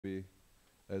we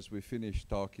as we finish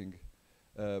talking.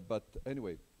 But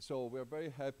anyway, so we're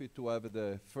very happy to have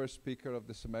the first speaker of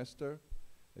the semester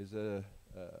is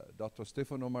Dr.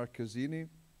 Stefano Marchesini,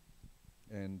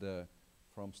 and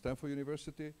from Stanford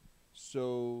University.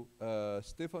 So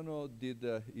Stefano did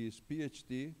his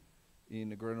PhD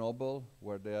in Grenoble,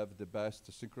 where they have the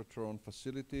best synchrotron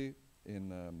facility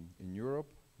in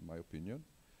Europe, in my opinion.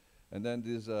 And then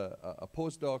there's a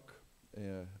postdoc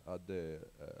at the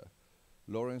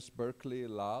Lawrence Berkeley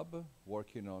lab,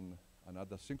 working on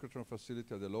another synchrotron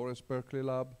facility at the Lawrence Berkeley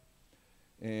lab.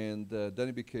 And then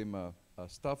he became a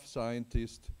staff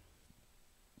scientist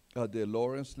at the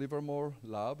Lawrence Livermore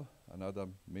lab, another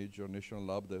major national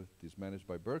lab that is managed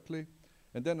by Berkeley.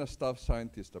 And then a staff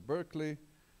scientist at Berkeley.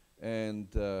 And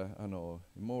I know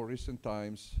in more recent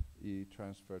times, he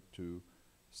transferred to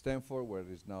Stanford, where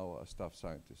he's now a staff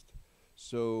scientist.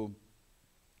 So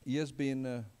he has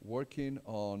been working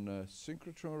on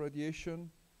synchrotron radiation,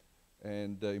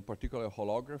 and in particular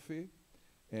holography,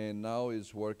 and now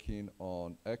is working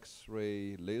on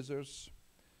X-ray lasers,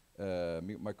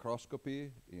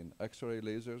 microscopy in X-ray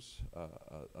lasers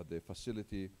at the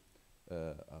facility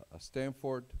at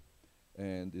Stanford,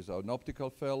 and is an optical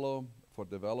fellow for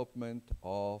development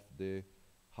of the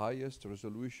highest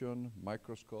resolution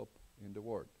microscope in the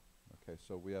world. Okay,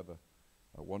 so we have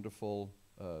a wonderful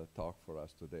talk for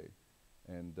us today.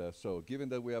 And so given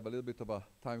that we have a little bit of a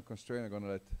time constraint, I'm going to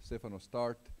let Stefano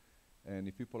start. And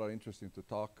if people are interested to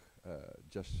talk,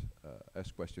 just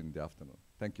ask questions in the afternoon.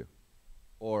 Thank you.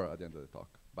 Or at the end of the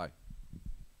talk. Bye.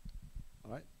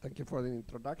 All right. Thank you for the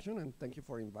introduction, and thank you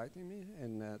for inviting me.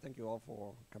 And thank you all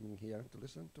for coming here to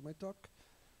listen to my talk.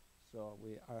 So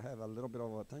I have a little bit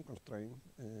of a time constraint,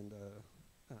 and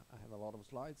I have a lot of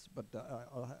slides, but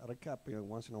I'll recap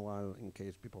once in a while in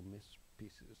case people miss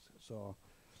pieces. So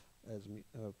as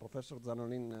Professor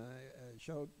Zanolin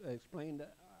explained,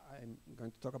 I'm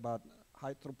going to talk about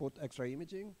high throughput X-ray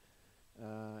imaging,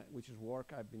 which is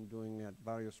work I've been doing at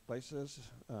various places,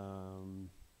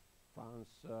 France,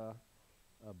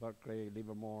 Berkeley,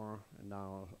 Livermore, and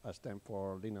now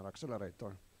Stanford Linear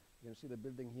Accelerator. You can see the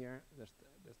building here,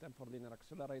 the Stanford Linear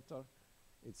Accelerator.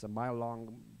 It's a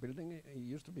mile-long building. It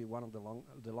used to be one of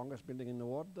the longest building in the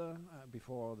world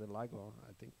before the LIGO,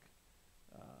 I think,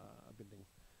 building.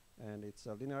 And it's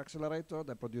a linear accelerator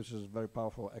that produces very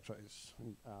powerful X-rays,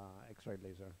 X-ray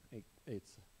laser.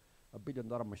 It's a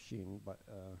billion-dollar machine, but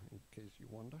in case you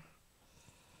wonder.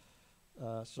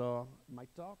 So my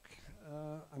talk,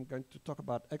 I'm going to talk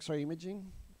about X-ray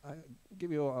imaging. I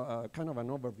give you a kind of an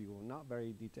overview, not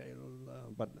very detailed,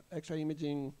 but X-ray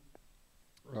imaging,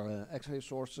 X-ray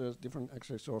sources, different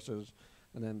X-ray sources,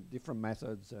 and then different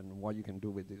methods and what you can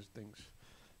do with these things,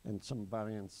 and some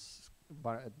variants,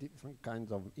 different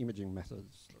kinds of imaging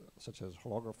methods, such as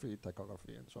holography,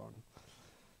 tachography, and so on.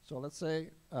 So let's say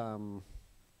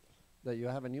that you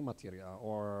have a new material,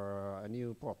 or a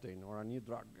new protein, or a new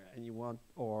drug, and you want,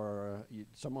 or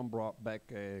someone brought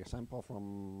back a sample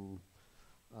from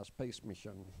a space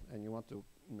mission, and you want to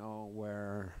know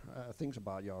where things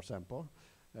about your sample.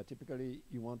 Typically,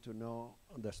 you want to know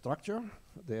the structure,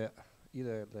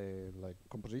 either the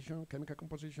composition, chemical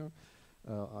composition,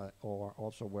 or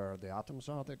also where the atoms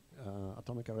are, the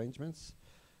atomic arrangements.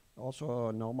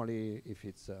 Also, normally, if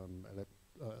it's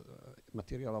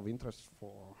material of interest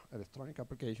for electronic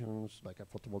applications, like a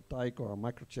photovoltaic or a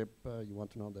microchip, you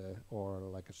want to know or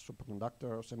like a superconductor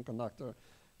or semiconductor,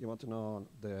 you want to know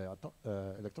the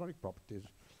electronic properties.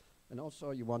 And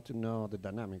also, you want to know the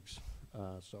dynamics.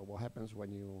 So what happens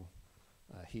when you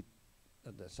hit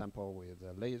the sample with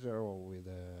a laser or with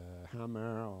a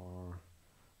hammer or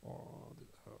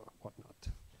whatnot.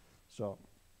 So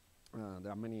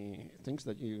there are many things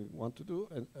that you want to do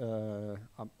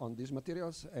on these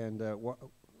materials, and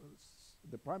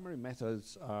the primary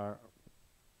methods are,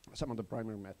 some of the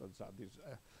primary methods are these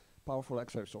powerful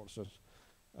X-ray sources.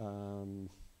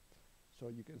 So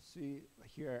you can see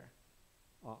here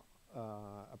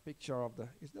a picture of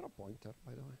is there a pointer,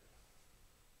 by the way?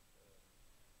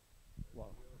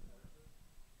 Wow.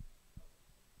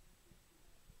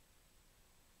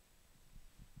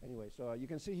 Anyway, so you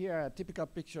can see here a typical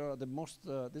picture.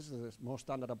 This is the most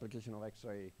standard application of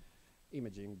X-ray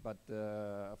imaging, but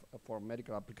for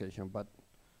medical application. But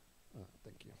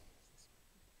thank you,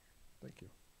 thank you.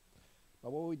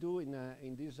 But what we do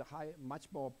in these much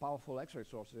more powerful X-ray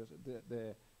sources,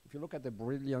 if you look at the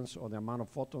brilliance or the amount of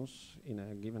photons in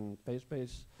a given phase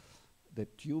space, the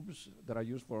tubes that are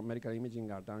used for medical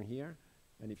imaging are down here.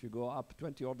 And if you go up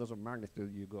 20 orders of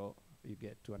magnitude, you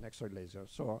get to an X-ray laser.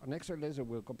 So an X-ray laser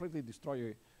will completely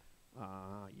destroy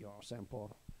your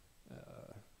sample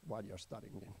while you're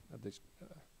studying this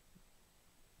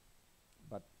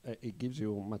but it gives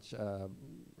you much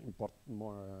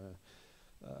more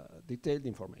detailed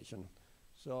information.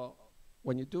 So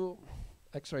when you do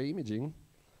X-ray imaging,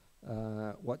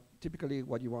 typically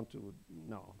what you want to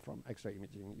know from X-ray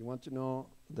imaging, you want to know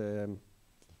the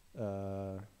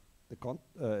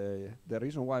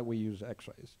reason why we use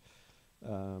X-rays,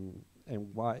 and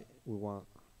why we want,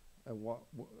 and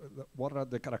what are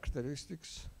the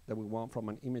characteristics that we want from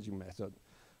an imaging method.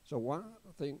 So one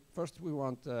thing, first we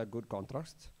want good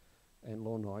contrast and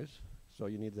low noise. So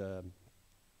you need a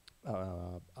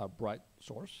bright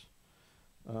source.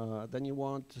 Then you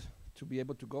want to be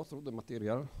able to go through the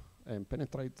material and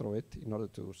penetrate through it in order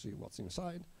to see what's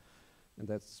inside. And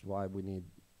that's why we need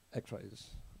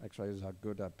X-rays. X-rays are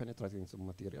good at penetrating the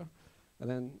material. And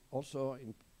then also,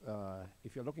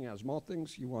 if you're looking at small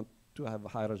things, you want to have a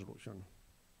high resolution.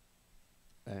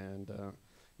 And the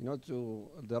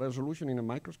resolution in a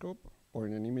microscope or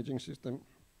in an imaging system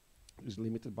is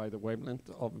limited by the wavelength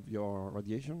of your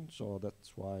radiation, so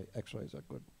that's why X-rays are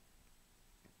good.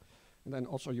 And then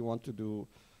also you want to do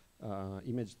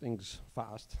image things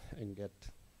fast and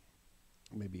get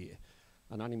maybe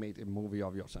an animated movie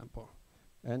of your sample.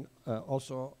 And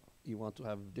also you want to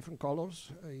have different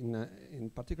colors,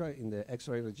 in particular in the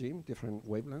X-ray regime, different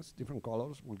wavelengths, different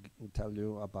colors will tell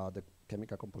you about the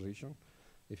chemical composition.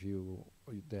 If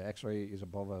the X-ray is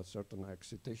above a certain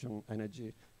excitation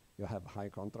energy, you have high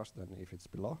contrast than if it's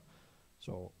below.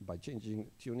 So by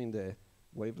tuning the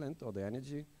wavelength or the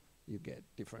energy, you get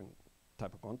different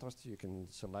type of contrast. You can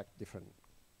select different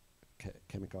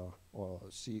chemical or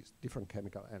see different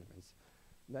chemical elements.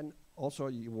 Then also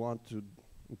you want to,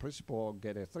 in principle,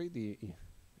 get a 3D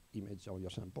image of your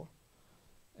sample.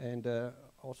 And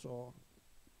also,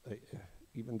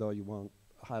 even though you want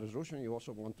high resolution, you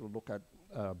also want to look at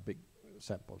big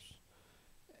samples.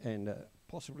 And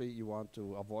possibly you want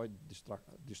to avoid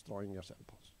destroying your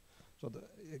samples. So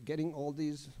getting all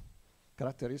these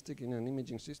characteristics in an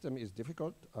imaging system is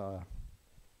difficult,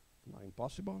 not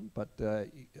impossible, but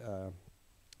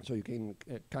so you can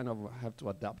kind of have to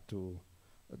adapt to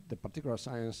the particular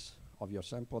science of your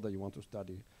sample that you want to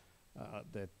study,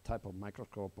 the type of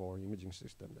microscope or imaging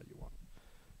system that you want.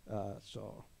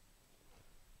 So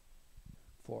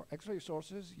for X-ray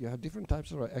sources, you have different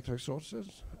types of X-ray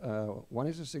sources. One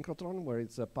is a synchrotron, where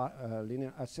it's a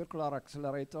circular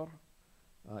accelerator.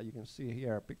 You can see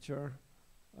here a picture.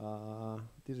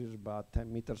 This is about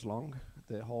 10 meters long.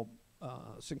 The whole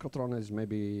synchrotron is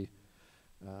maybe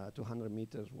 200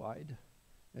 meters wide.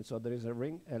 And so there is a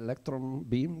ring, electron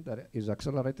beam that is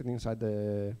accelerated inside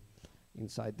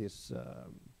this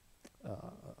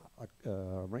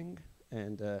ring,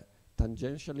 and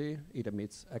tangentially it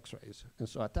emits X-rays. And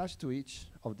so attached to each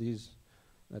of these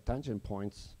tangent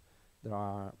points, there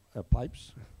are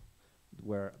pipes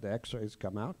where the X-rays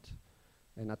come out.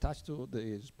 And attached to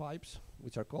these pipes,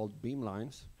 which are called beam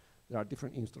lines, there are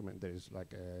different instruments. There is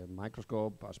like a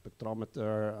microscope, a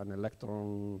spectrometer, an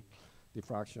electron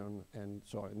diffraction. And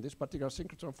so in this particular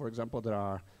synchrotron, for example, there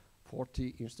are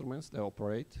 40 instruments that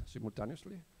operate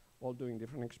simultaneously, all doing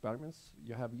different experiments.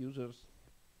 You have users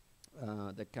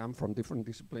that come from different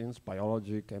disciplines: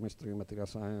 biology, chemistry, material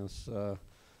science,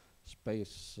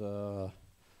 space,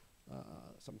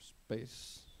 some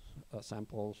space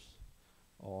samples,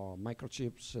 or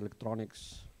microchips,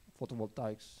 electronics,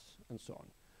 photovoltaics, and so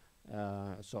on.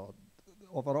 So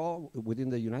overall, within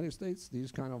the United States,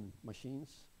 these kind of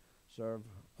machines serve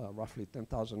roughly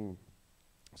 10,000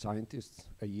 scientists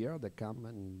a year that come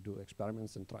and do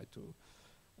experiments and try to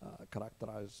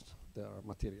characterize their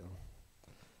material.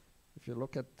 If you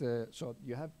look at, so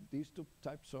you have these two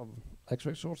types of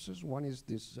X-ray sources. One is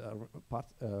this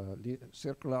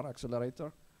circular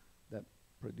accelerator that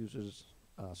produces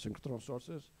synchrotron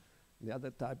sources. The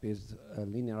other type is a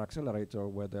linear accelerator,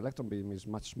 where the electron beam is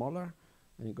much smaller,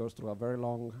 and it goes through a very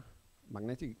long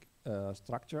magnetic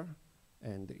structure.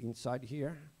 And inside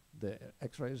here, the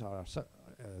X-rays are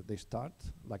they start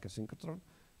like a synchrotron,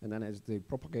 and then as they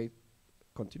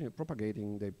continue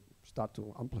propagating, they start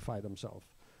to amplify themselves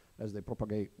as they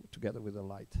propagate together with the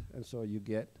light. And so you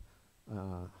get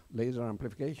laser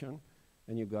amplification,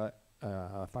 and you got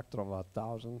a factor of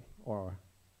 1,000 or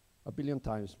 1 billion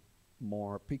times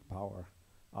more peak power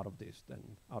out of this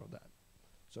than out of that.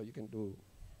 So you can do,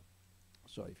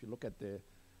 so if you look at the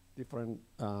different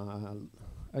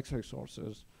X-ray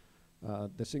sources,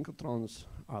 the synchrotrons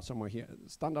are somewhere here.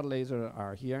 Standard lasers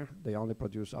are here. They only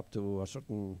produce up to a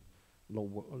certain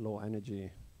low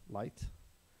energy light,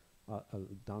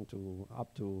 down to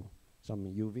up to some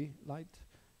UV light.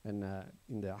 And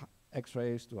in the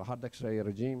X-rays, to a hard X-ray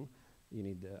regime, you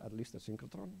need at least a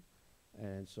synchrotron.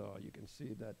 And so you can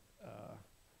see that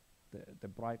the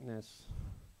brightness,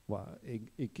 well,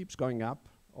 it keeps going up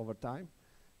over time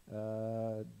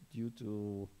due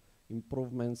to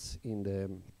improvements in the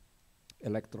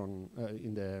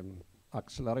in the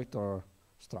accelerator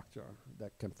structure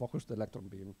that can focus the electron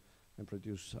beam and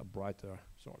produce a brighter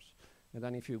source. And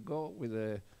then if you go with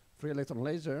a free electron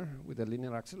laser with a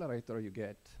linear accelerator, you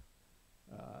get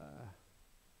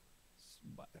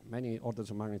many orders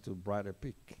of magnitude brighter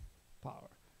peak power.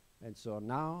 And so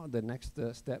now the next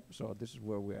step, so this is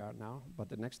where we are now, but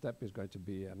the next step is going to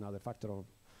be another factor of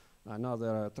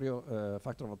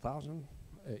 1,000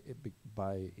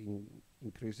 by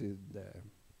increasing the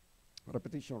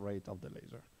repetition rate of the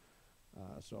laser.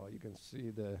 So you can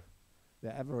see the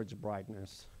average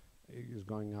brightness is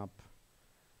going up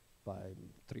by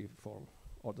 3-4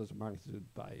 orders of magnitude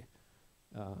by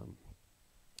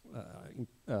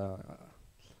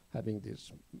having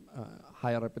this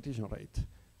higher repetition rate.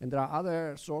 And there are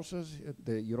other sources,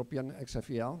 the European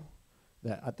XFEL,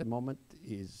 that at the moment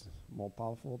is more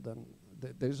powerful than,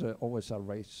 there's always a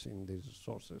race in these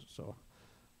sources. So,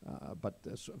 but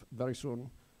very soon,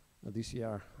 this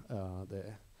year,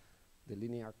 the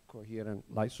linear coherent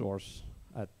light source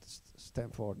at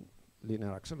Stanford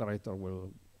Linear Accelerator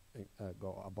will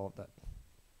go above that.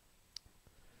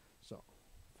 So,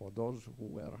 for those who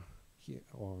were here,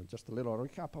 or just a little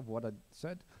recap of what I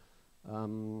said,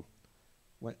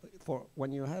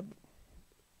 when you have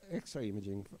X-ray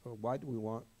imaging, why do we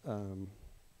want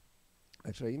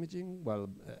X-ray imaging? Well,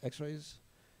 X-rays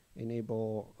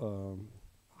enable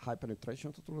high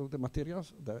penetration through the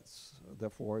materials.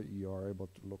 Therefore you are able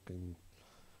to look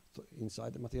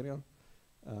inside the material.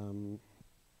 And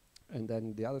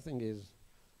then the other thing is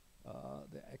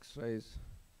the X-rays.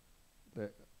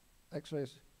 The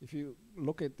X-rays, if you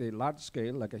look at the large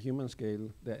scale, like a human scale,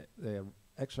 the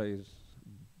X-rays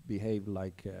behave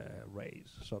like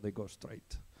rays, so they go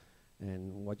straight.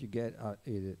 And what you get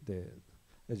is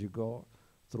as you go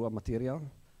through a material,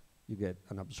 you get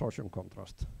an absorption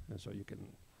contrast. And so you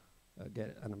can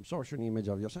get an absorption image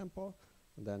of your sample,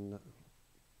 and then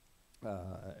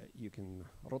you can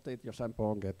rotate your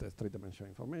sample and get the three-dimensional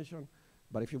information.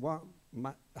 But if you want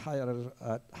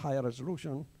higher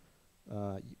resolution,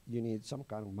 you need some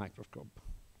kind of microscope.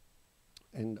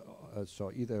 And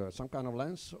so either some kind of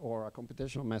lens or a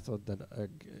computational method that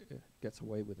gets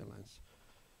away with the lens.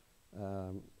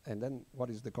 And then what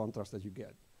is the contrast that you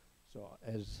get? So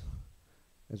as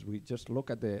we just look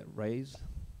at the rays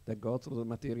that go through the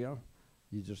material,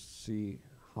 you just see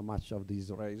how much of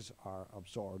these rays are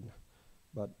absorbed.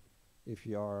 But if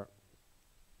you are,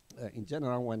 in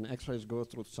general, when X-rays go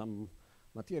through some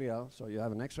material, so you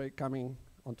have an X-ray coming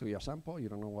onto your sample, you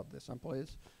don't know what the sample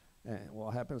is, and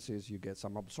what happens is you get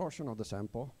some absorption of the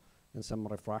sample and some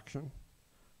refraction.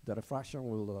 The refraction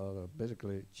will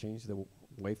basically change the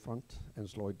wavefront and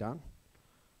slow it down.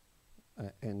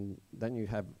 And then you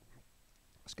have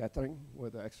scattering,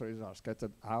 where the X-rays are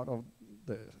scattered out of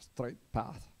the straight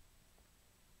path.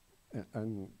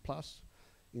 And plus,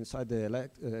 inside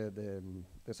the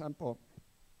sample,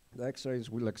 the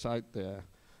X-rays will excite the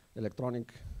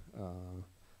electronic,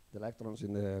 the electrons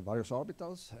in the various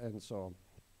orbitals, and so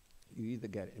you either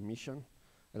get emission,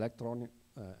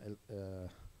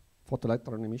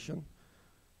 photoelectron emission,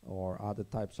 or other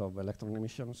types of electron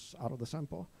emissions out of the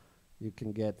sample. You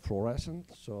can get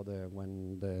fluorescent, so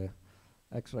when the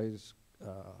X-rays,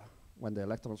 when the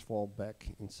electrons fall back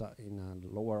in a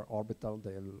lower orbital,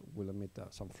 they will emit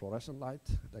some fluorescent light.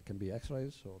 That can be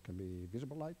X-rays, or it can be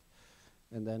visible light.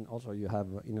 And then also you have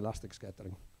inelastic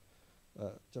scattering.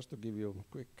 Just to give you a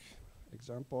quick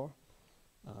example,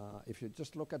 if you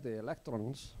just look at the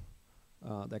electrons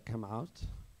that come out,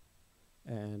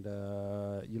 and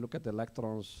you look at the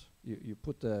electrons, you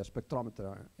put the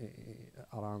spectrometer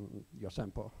around your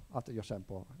sample, after your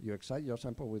sample. You excite your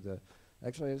sample with the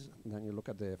X-rays, and then you look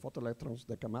at the photoelectrons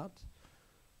that come out,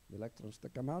 the electrons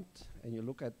that come out, and you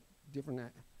look at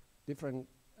different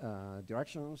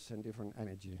directions and different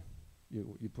energy.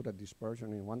 You put a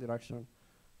dispersion in one direction.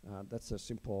 That's a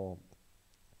simple,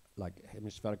 like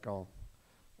hemispherical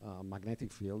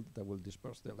magnetic field that will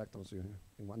disperse the electrons in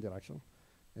one direction.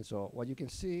 And so what you can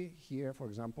see here, for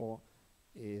example,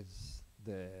 is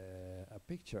a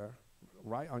picture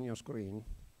right on your screen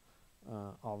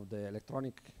of the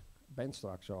electronic band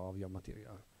structure of your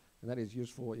material. And that is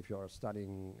useful if you're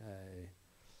studying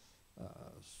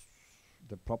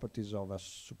the properties of a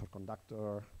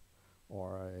superconductor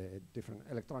or different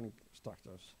electronic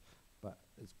structures. But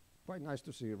it's quite nice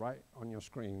to see right on your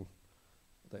screen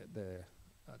the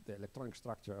electronic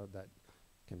structure that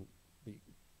can be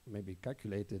maybe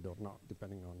calculated or not,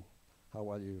 depending on how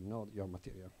well you know your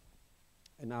material.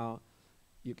 And now,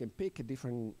 you can pick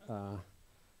different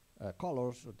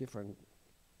colors or different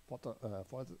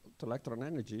photoelectron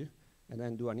energy, and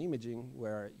then do an imaging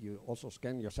where you also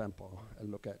scan your sample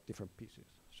and look at different pieces.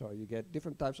 So you get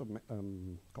different types of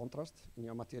contrast in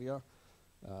your material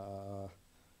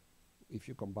if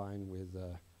you combine with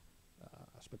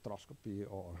spectroscopy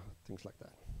or things like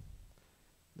that.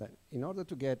 Then in order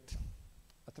to get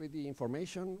a 3D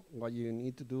information, what you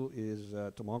need to do is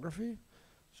tomography.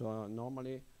 So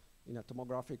normally in a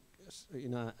tomographic,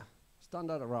 in a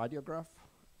standard radiograph,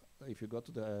 if you go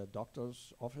to the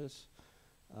doctor's office,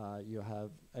 you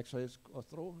have X-rays go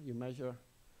through, you measure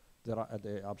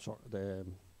the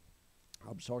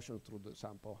absorption through the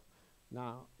sample.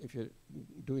 Now, if you're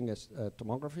doing a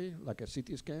tomography, like a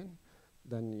CT scan,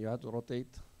 then you have to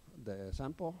rotate the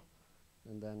sample,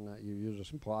 and then you use a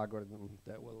simple algorithm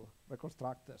that will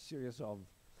reconstruct a series of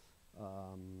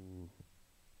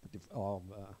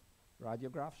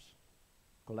radiographs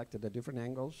collected at different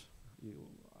angles. You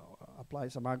apply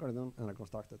some algorithm and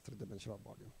reconstruct a three-dimensional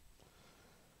volume.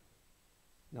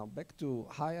 Now back to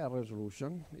higher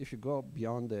resolution. If you go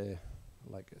beyond the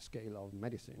scale of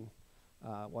medicine,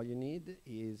 what you need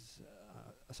is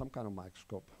some kind of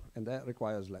microscope, and that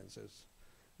requires lenses.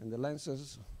 And the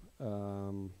lenses,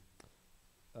 so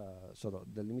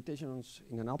the limitations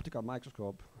in an optical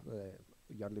microscope,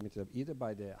 you are limited either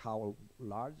by how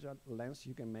large a lens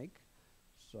you can make.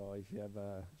 So if you have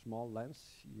a small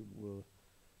lens, you will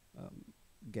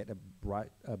get a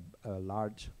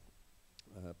large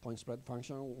point spread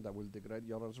function that will degrade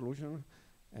your resolution.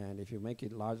 And if you make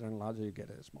it larger and larger, you get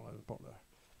a smaller and smaller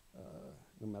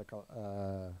numerical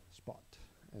spot.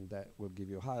 And that will give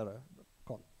you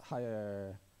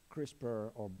higher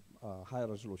crisper or higher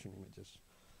resolution images.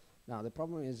 Now the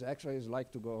problem is X-rays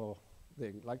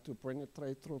they like to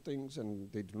penetrate through things,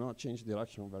 and they do not change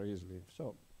direction very easily.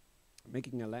 So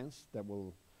making a lens that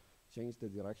will change the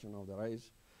direction of the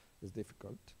rays is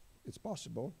difficult. It's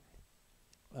possible.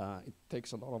 It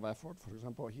takes a lot of effort. For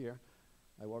example, here,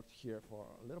 I worked here for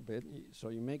a little bit. So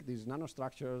you make these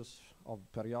nanostructures of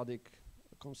periodic,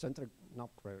 not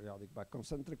periodic, but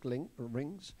concentric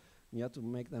rings. You have to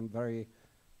make them very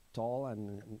tall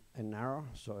and narrow,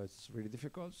 so it's really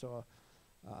difficult. So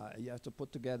you have to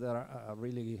put together a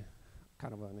really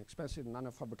kind of an expensive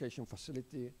nanofabrication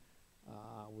facility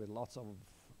with lots of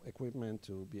equipment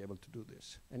to be able to do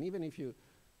this. And even if you,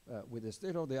 with the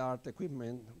state-of-the-art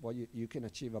equipment, what you can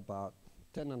achieve about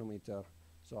 10 nanometer,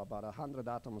 so about 100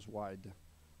 atoms wide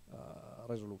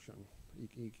resolution.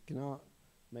 You cannot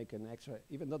make an X-ray,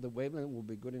 even though the wavelength will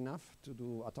be good enough to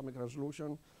do atomic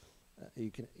resolution,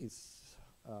 it's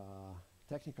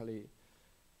technically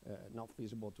not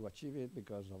feasible to achieve it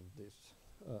because of this,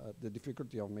 the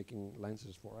difficulty of making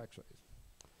lenses for X-rays.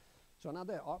 So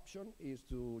another option is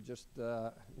to just,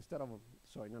 instead of,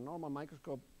 so in a normal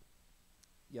microscope,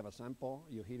 you have a sample,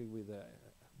 you hit it with a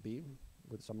beam,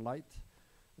 with some light,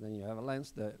 then you have a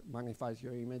lens that magnifies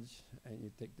your image, and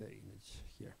you take the image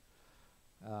here.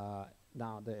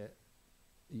 Now,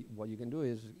 what you can do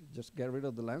is just get rid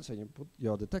of the lens, and you put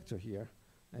your detector here,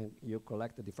 and you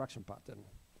collect the diffraction pattern.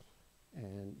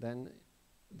 And then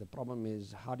the problem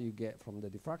is, how do you get from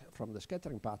the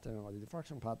scattering pattern or the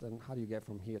diffraction pattern, how do you get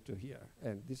from here to here?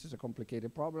 And this is a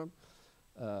complicated problem.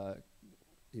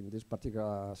 In this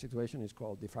particular situation, it's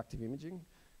called diffractive imaging.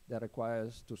 That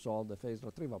requires to solve the phase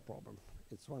retrieval problem.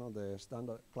 It's one of the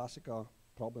standard classical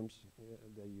problems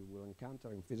that you will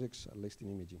encounter in physics, at least in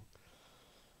imaging.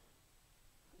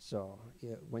 So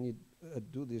when you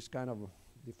do this kind of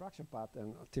diffraction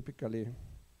pattern, typically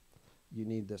you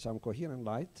need some coherent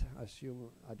light. I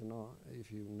don't know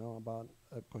if you know about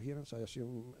coherence. I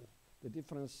assume the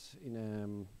difference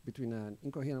between an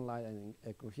incoherent light and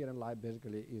a coherent light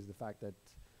basically is the fact that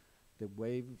the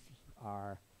waves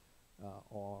are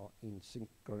all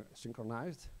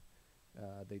synchronized.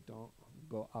 They don't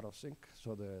go out of sync,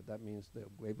 so that means the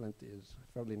wavelength is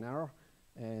fairly narrow.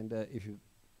 And if you,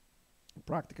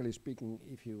 practically speaking,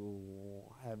 if you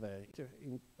have a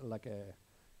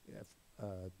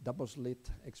double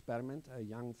slit experiment, a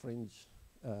young fringe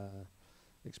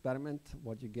experiment,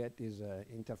 what you get is an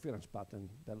interference pattern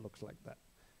that looks like that.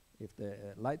 If the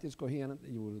light is coherent,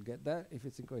 you will get that. If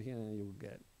it's incoherent, you will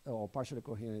get, or partially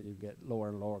coherent, you get lower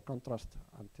and lower contrast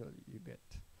until you get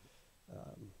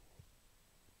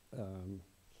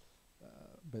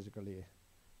basically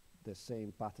the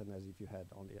same pattern as if you had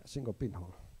only a single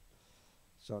pinhole.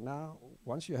 So now,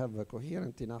 once you have a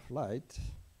coherent enough light,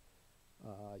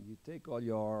 you take all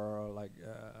your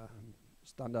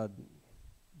standard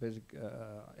basic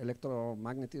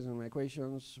electromagnetism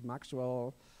equations,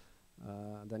 Maxwell,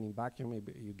 then in vacuum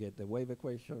you get the wave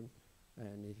equation,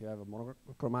 And if you have a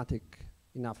monochromatic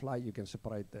enough light, you can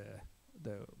separate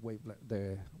the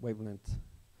wavelength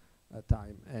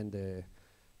time and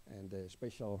the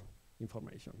spatial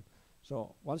information.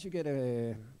 So once you get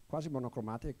a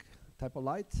quasi-monochromatic type of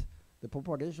light, the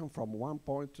propagation from one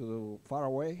point to far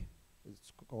away,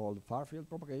 it's called far field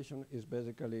propagation, is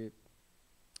basically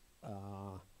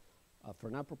a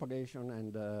Fresnel propagation,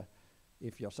 and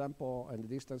if your sample and the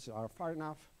distance are far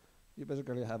enough, you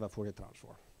basically have a Fourier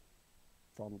transform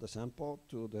from the sample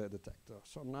to the detector.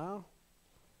 So now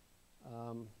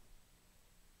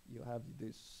you have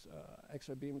this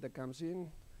X-ray beam that comes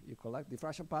in, you collect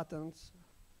diffraction patterns,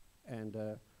 and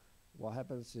what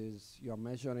happens is you're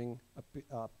measuring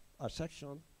a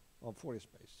section of Fourier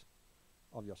space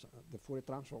of your the Fourier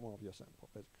transform of your sample,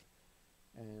 basically.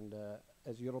 And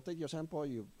as you rotate your sample,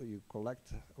 you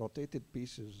collect rotated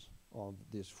pieces of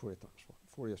this Fourier transform,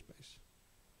 Fourier space.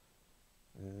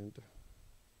 And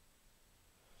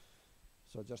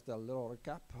so just a little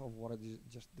recap of what I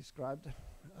just described.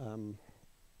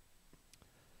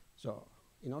 So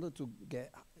in order to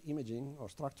get imaging or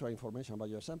structural information about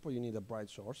your sample, you need a bright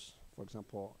source. For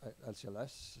example,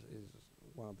 LCLS is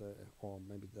one of the, or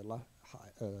maybe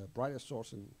the brightest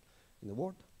source in the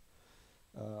world.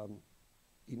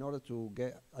 In order to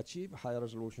achieve higher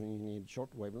resolution, you need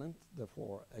short wavelength,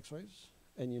 therefore X-rays,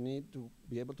 and you need to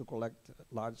be able to collect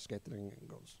large scattering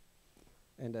angles.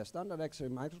 And a standard X-ray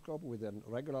microscope with a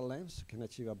regular lens can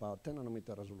achieve about 10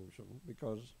 nanometer resolution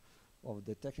because of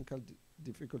the technical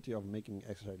difficulty of making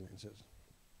X-ray lenses.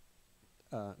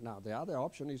 Now, the other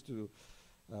option is to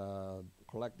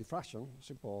collect diffraction,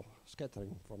 simple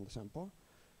scattering from the sample,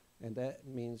 and that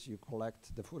means you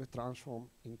collect the Fourier transform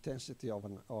intensity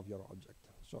of your object.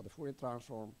 So the Fourier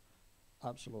transform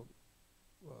absolute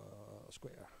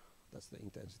square, that's the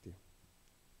intensity.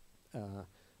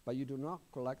 But you do not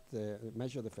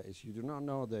measure the phase. You do not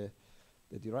know the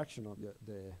direction of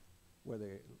where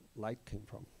the light came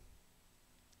from.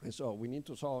 And so we need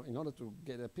to solve, in order to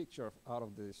get a picture out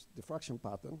of this diffraction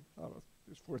pattern, out of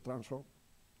this Fourier transform,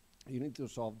 you need to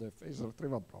solve the phase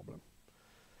retrieval problem.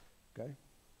 Okay?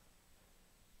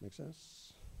 Make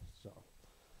sense? So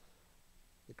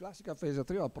the classical phase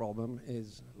retrieval problem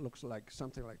looks like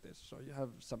something like this. So you have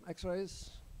some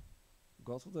X-rays,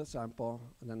 go through the sample,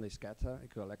 and then they scatter and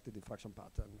collect the diffraction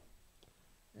pattern.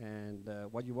 And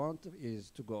what you want is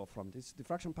to go from this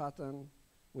diffraction pattern,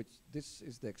 which this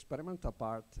is the experimental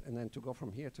part, and then to go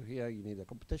from here to here, you need a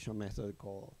computational method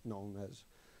known as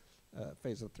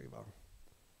phase retrieval.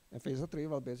 And phase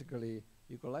retrieval, basically,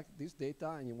 you collect this data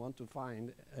and you want to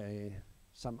find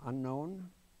some unknown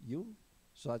u,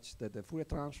 such that the Fourier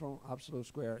transform absolute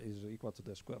square is equal to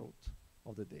the square root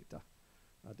of the data.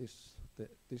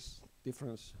 This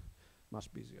difference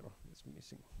must be 0. It's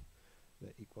missing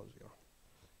the equal 0.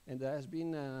 And there has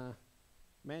been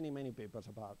many papers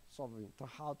about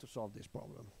how to solve this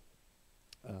problem.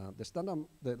 The standard,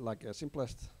 like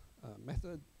simplest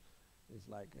method is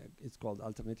it's called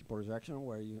alternative projection,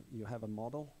 where you have a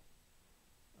model.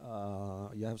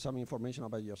 You have some information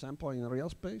about your sample in real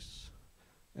space,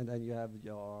 and then you have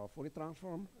your Fourier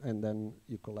transform, and then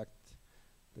you collect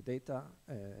the data,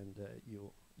 and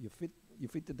you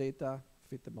fit the data,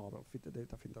 fit the model, fit the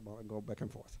data, fit the model, and go back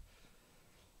and forth.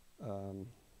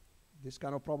 This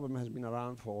kind of problem has been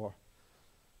around for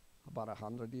about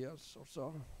 100 years or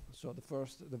so. So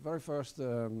the very first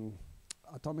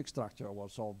atomic structure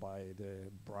was solved by the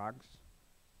Braggs,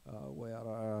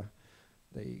 where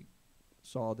they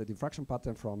saw the diffraction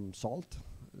pattern from salt,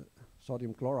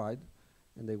 sodium chloride,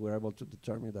 and they were able to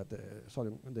determine that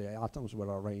the atoms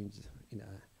were arranged in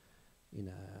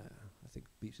a I think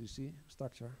PCC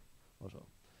structure or so.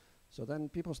 So then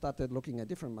people started looking at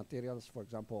different materials, for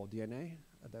example, DNA.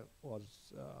 That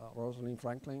was Rosalind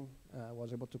Franklin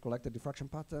was able to collect the diffraction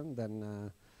pattern.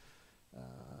 Then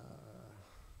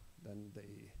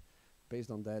they,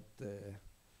 based on that,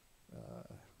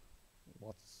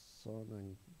 Watson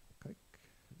and Crick,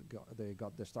 they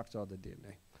got the structure of the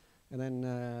DNA. And then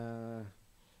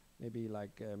maybe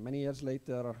many years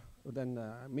later,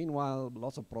 meanwhile,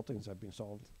 lots of proteins have been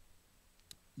solved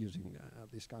using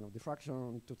this kind of diffraction.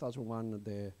 In 2001,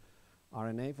 the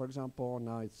RNA, for example,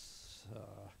 now it's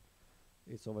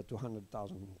over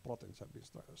 200,000 proteins have been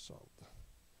solved.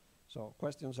 So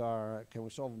questions are, can we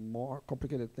solve more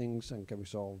complicated things, and can we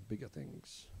solve bigger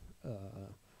things?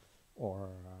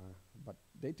 But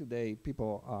day to day,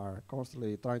 people are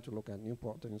constantly trying to look at new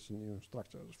proteins and new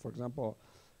structures. For example,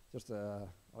 just a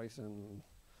recent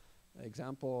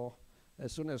example,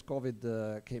 as soon as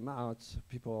COVID came out,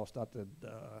 people started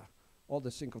all the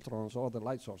synchrotrons, all the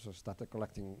light sources started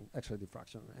collecting X-ray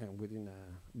diffraction, and within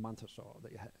a month or so,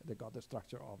 they got the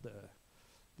structure of the.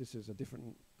 This is a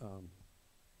different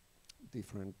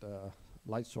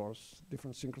light source,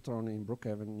 different synchrotron in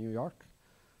Brookhaven, New York.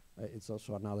 It's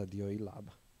also another DOE lab,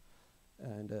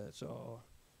 and so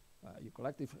you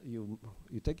collect you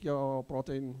take your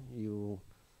protein, you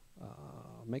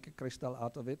make a crystal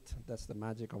out of it. That's the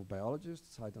magic of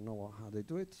biologists. I don't know how they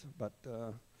do it, but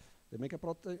they make a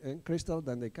protein crystal,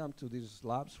 then they come to these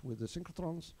labs with the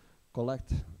synchrotrons,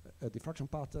 collect a diffraction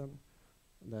pattern,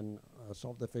 then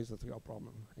solve the phase trial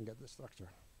problem and get the structure.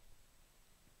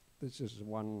 This is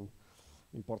one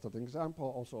important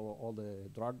example. Also, all the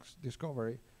drugs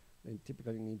discovery, they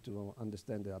typically need to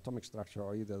understand the atomic structure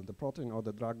or either the protein or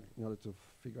the drug in order to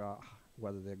figure out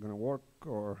whether they're going to work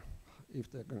or if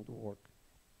they're going to work.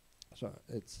 So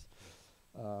it's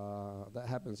that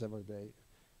happens every day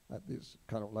at these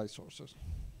kind of light sources.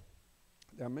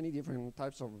 There are many different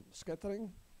types of scattering.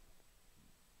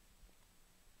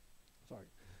 Sorry,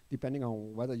 depending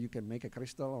on whether you can make a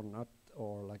crystal or not,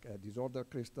 or like a disordered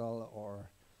crystal,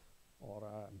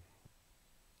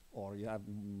 or you have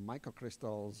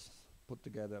microcrystals put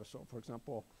together. So, for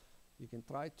example, you can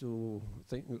try to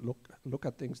look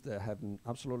at things that have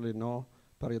absolutely no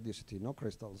periodicity, no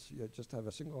crystals. You just have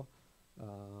a single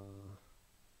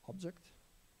object,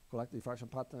 collect the diffraction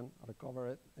pattern, recover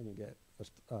it, and you get a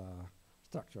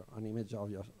structure, an image of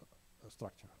your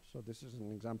structure. So this is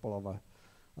an example of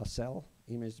a cell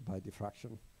imaged by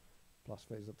diffraction plus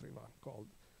phase retrieval.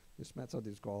 This method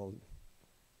is called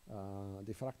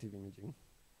diffractive imaging.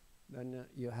 Then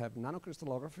you have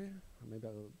nanocrystallography. Maybe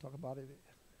I'll talk about it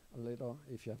a little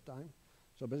if you have time.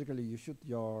 So basically, you shoot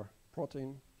your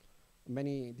protein,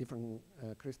 many different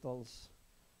crystals,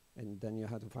 and then you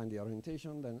have to find the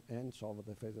orientation and solve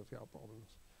the phase retrieval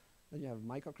problems. Then you have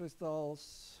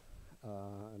microcrystals,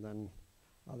 and then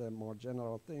other more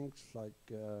general things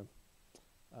like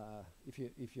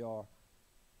if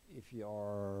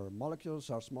your molecules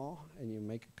are small and you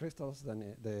make crystals,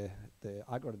 then the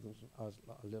algorithms are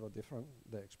a little different.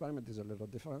 The experiment is a little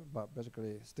different, but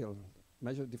basically still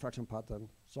measure diffraction pattern,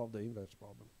 solve the inverse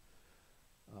problem.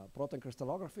 Protein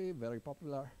crystallography, very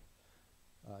popular,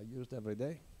 used every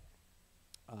day.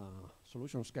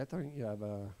 Solution scattering, you have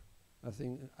a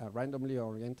randomly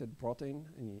oriented protein,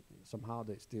 and somehow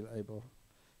they're still able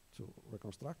to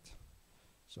reconstruct.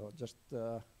 So just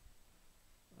to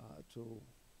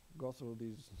go through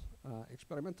these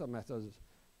experimental methods.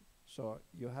 So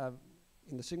you have,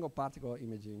 in the single particle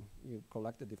imaging, you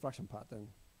collect the diffraction pattern,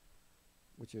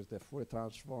 which is the Fourier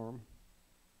transform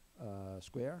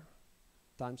square,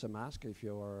 times a mask. If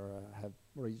you have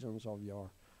regions of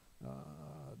your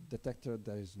detector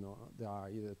they are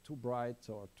either too bright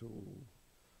or too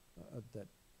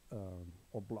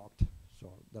or blocked.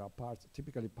 So there are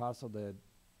typically parts of the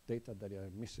data that are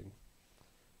missing.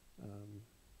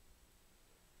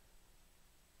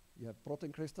 You have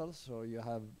protein crystals, so you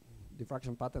have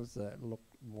diffraction patterns that look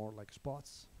more like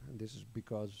spots, and this is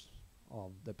because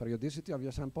of the periodicity of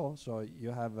your sample. So you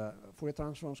have a Fourier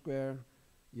transform square,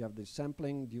 you have the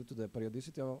sampling due to the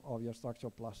periodicity of your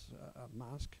structure plus a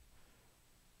mask.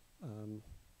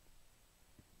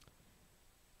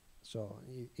 So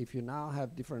if you now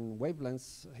have different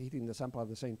wavelengths hitting the sample at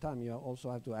the same time, you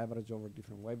also have to average over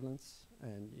different wavelengths,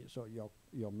 and so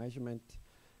your measurement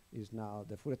is now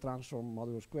the Fourier transform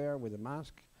modulo square with a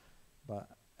mask,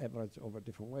 but average over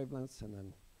different wavelengths and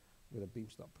then with a beam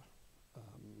stop.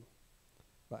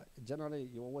 But generally,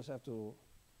 you always have to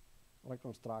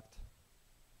reconstruct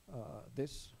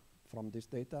this from this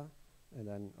data and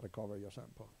then recover your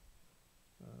sample.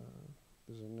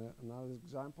 There's another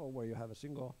example where you have a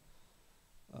single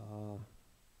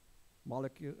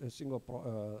molecule, a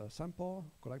single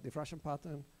sample, collect diffraction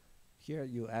pattern. Here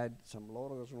you add some low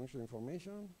resolution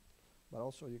information, but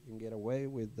also you can get away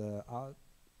with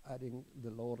adding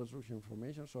the low resolution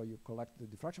information. So you collect the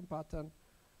diffraction pattern,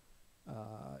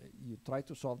 you try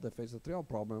to solve the phase retrieval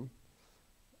problem,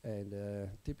 and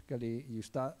typically you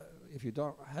start, if you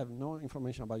don't have no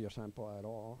information about your sample at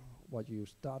all, what you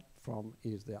start from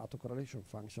is the autocorrelation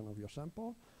function of your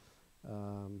sample.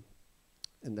 And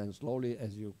then slowly,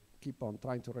 as you keep on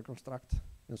trying to reconstruct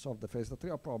and solve the phase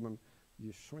retrieval problem,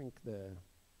 you shrink the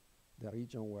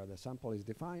region where the sample is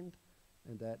defined,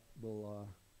 and that will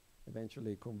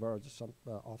eventually converge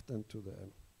often to the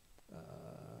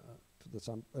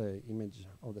image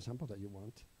of the sample that you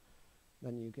want.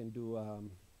 Then you can do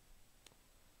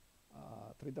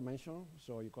three-dimensional,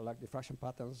 so you collect diffraction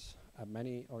patterns at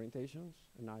many orientations,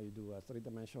 and now you do a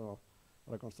three-dimensional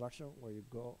reconstruction where you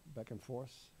go back and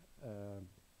forth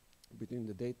between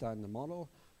the data and the model,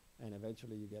 and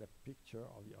eventually you get a picture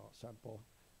of your sample.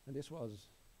 And this was,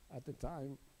 at the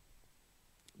time,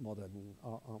 more than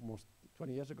almost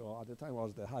 20 years ago, at the time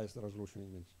was the highest resolution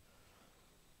image.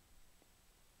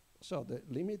 So the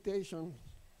limitation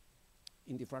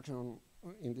in diffraction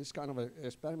in this kind of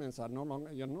experiments are no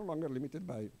longer, you're no longer limited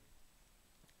by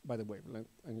the wavelength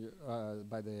and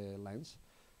by the lens,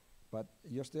 but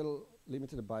you're still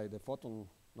limited by the photon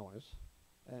noise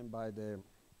and by the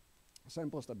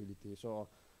sample stability. So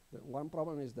the one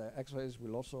problem is that X-rays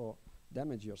will also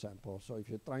damage your sample. So if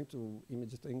you're trying to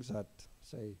image things at,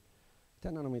 say,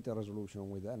 10 nanometer resolution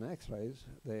with an X-rays,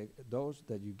 the dose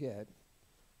that you get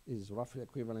is roughly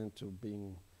equivalent to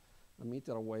being a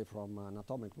meter away from an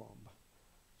atomic bomb.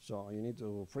 So you need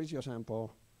to freeze your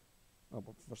sample.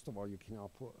 First of all, you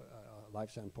cannot put a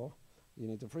live sample. You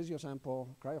need to freeze your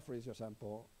sample, cryo-freeze your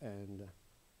sample, and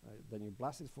then you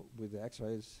blast it with the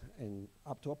X-rays, and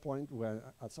up to a point where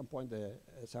at some point the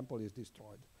sample is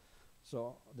destroyed.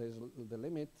 So there's the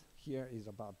limit here is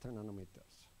about 10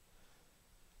 nanometers.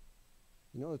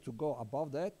 In order to go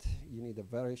above that, you need a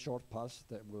very short pulse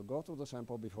that will go through the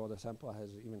sample before the sample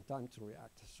has even time to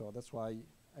react. So that's why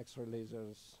X-ray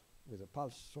lasers with a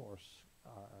pulse source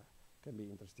can be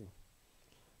interesting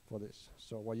for this.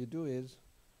 So what you do is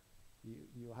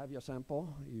you have your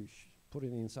sample, you put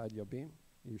it inside your beam,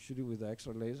 you shoot it with the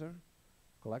X-ray laser,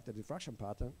 collect the diffraction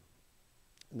pattern,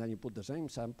 and then you put the same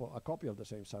sample, a copy of the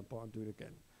same sample, and do it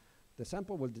again. The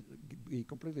sample will be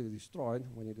completely destroyed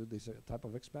when you do this type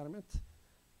of experiment,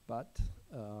 but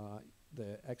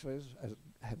the X-rays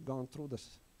have gone through the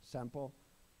sample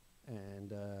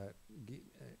and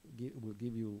will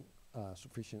give you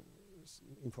sufficient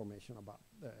information about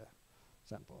the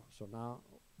sample. So now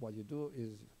what you do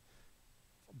is,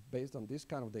 based on this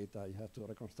kind of data, you have to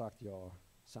reconstruct your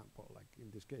sample, like in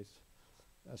this case,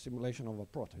 a simulation of a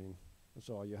protein.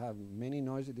 So you have many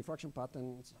noisy diffraction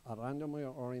patterns at random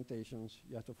orientations.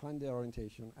 You have to find the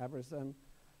orientation, average them,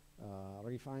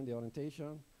 refine the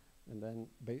orientation, and then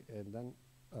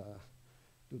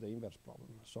do the inverse problem,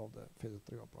 solve the phase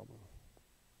retrieval problem.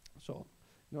 So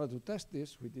in order to test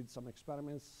this, we did some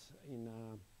experiments in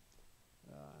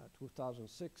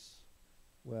 2006,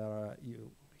 where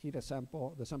you heat a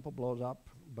sample, the sample blows up,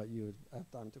 but you have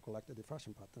time to collect the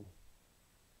diffraction pattern.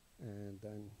 And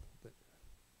then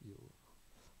you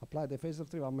apply the phase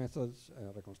retrieval methods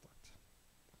and reconstruct.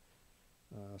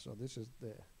 So this is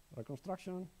the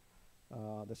reconstruction.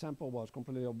 The sample was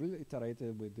completely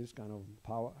obliterated with this kind of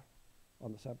power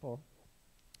on the sample,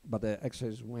 but the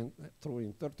X-rays went through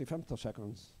in 30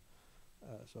 femtoseconds.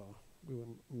 So we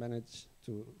managed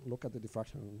to look at the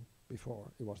diffraction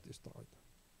before it was destroyed.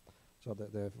 So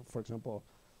for example,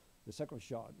 the second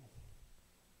shot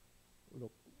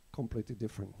looked completely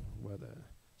different where the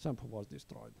sample was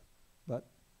destroyed. But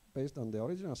based on the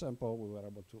original sample, we were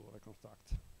able to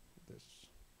reconstruct this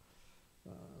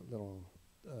little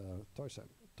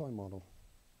toy model.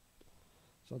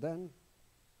 So then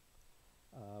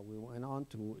we went on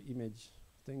to image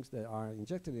things that are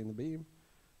injected in the beam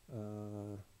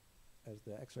as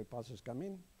the X-ray pulses come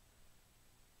in.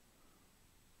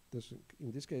 This,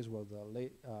 in this case, was the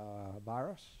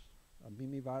virus, a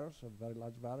Mimi virus, a very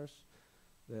large virus.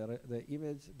 The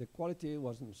image, the quality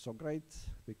wasn't so great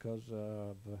because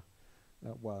of,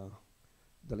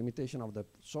 the limitation of the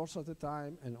source at the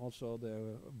time, and also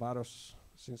the virus,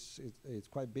 since it's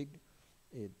quite big,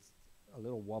 it's a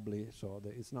little wobbly, so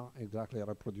it's not exactly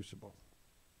reproducible.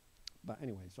 But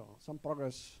anyway, so some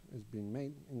progress has been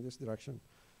made in this direction.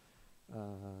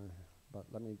 But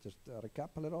let me just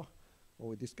recap a little what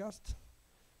we discussed.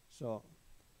 So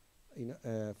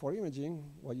for imaging,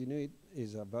 what you need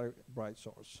is a very bright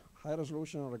source. High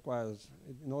resolution requires,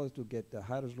 in order to get the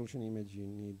high resolution image, you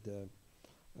need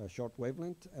a short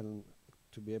wavelength and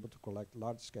to be able to collect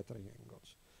large scattering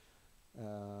angles.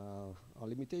 A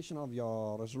limitation of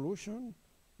your resolution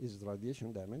is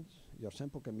radiation damage. Your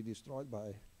sample can be destroyed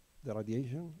by the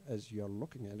radiation as you're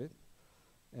looking at it.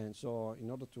 And so in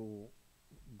order to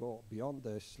go beyond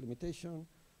this limitation,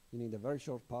 you need a very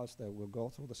short pulse that will go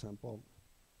through the sample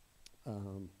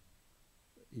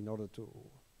in order to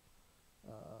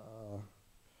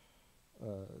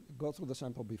go through the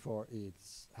sample before it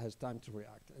has time to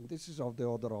react. And this is of the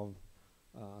order of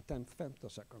 10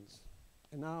 femtoseconds.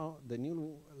 And now the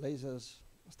new lasers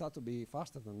start to be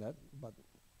faster than that,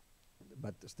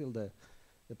 but still the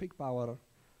peak power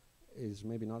is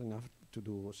maybe not enough to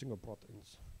do single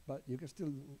proteins. But you can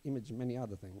still image many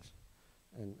other things,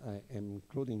 and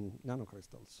including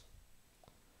nanocrystals.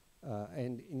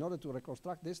 And in order to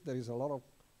reconstruct this, there is a lot of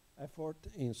effort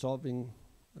in solving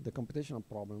the computational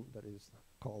problem that is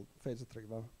called phase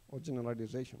retrieval or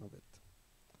generalization of it.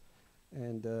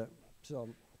 And so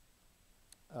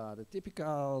the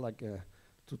typical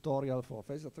tutorial for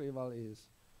phase retrieval is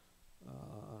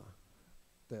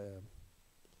that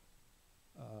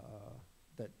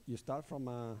you start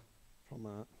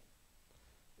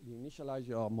you initialize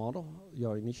your model,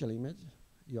 your initial image.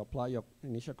 You apply your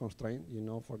initial constraint. You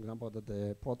know, for example, that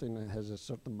the protein has a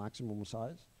certain maximum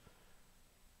size.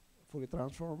 Fully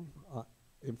transform,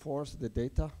 enforce the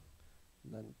data,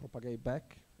 then propagate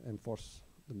back, enforce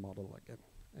the model again,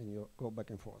 and you go back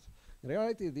and forth. In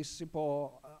reality, this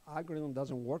simple algorithm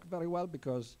doesn't work very well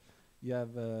because you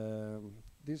have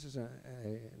this is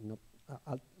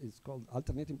it's called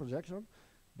alternating projection,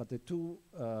 but the two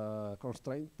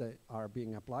constraints that are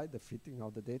being applied, the fitting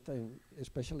of the data,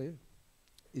 especially,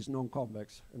 is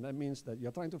non-convex, and that means that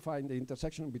you're trying to find the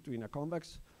intersection between a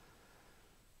convex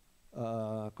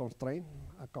constraint,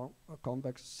 a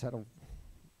convex set of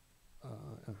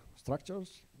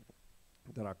structures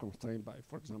that are constrained by,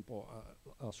 for example,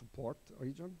 a support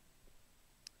region,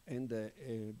 and the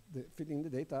fitting the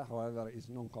data, however, is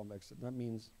non-convex. That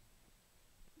means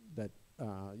that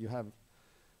you have,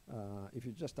 if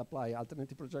you just apply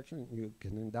alternative projection, you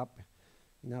can end up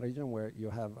in a region where you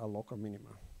have a local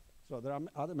minima. So there are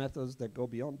other methods that go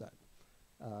beyond that.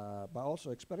 But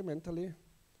also experimentally,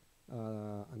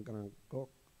 I'm going to go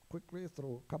quickly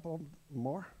through a couple of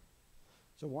more.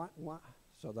 So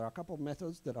so there are a couple of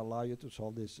methods that allow you to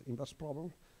solve this inverse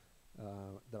problem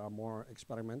that are more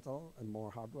experimental and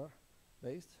more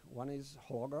hardware-based. One is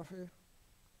holography,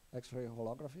 X-ray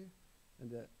holography,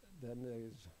 and then there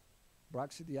is Bragg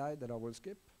CDI that I will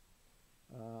skip,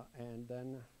 and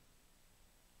then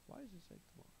why is it say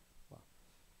tomorrow? Wow.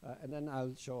 And then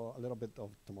I'll show a little bit of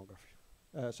tomography.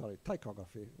 Sorry,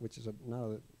 tychography, which is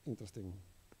another interesting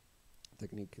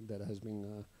technique that has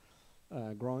been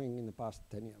growing in the past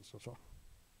 10 years or so.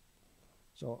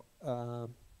 So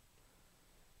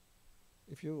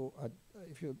if you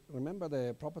remember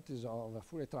the properties of a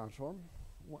Fourier transform,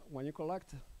 when you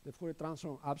collect the Fourier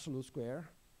transform absolute square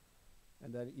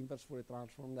and then inverse Fourier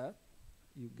transform that,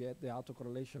 you get the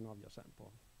autocorrelation of your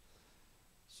sample.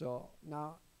 So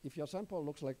now, if your sample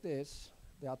looks like this,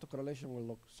 the autocorrelation will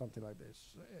look something like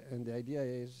this. And the idea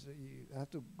is you have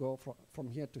to go from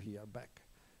here to here, back.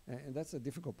 And that's a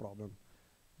difficult problem.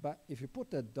 But if you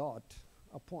put a dot,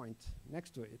 a point,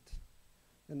 next to it,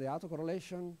 then the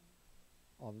autocorrelation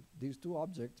of these two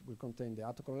objects will contain the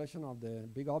autocorrelation of the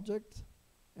big object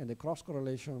and the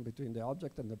cross-correlation between the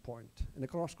object and the point. And the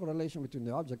cross-correlation between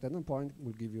the object and the point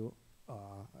will give you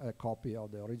a copy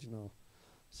of the original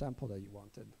sample that you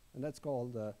wanted. And that's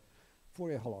called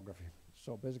Fourier holography.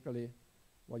 So basically,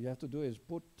 what you have to do is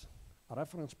put a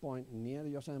reference point near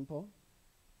your sample,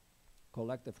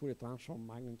 collect the Fourier transform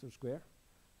magnitude square,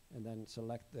 and then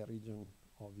select the region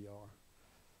of your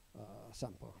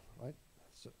sample, right?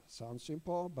 So sounds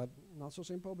simple, but not so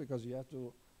simple because you have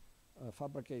to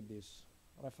fabricate this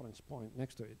reference point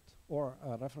next to it, or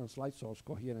a reference light source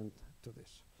coherent to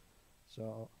this.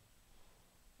 So,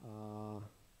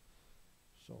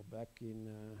 so back in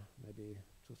maybe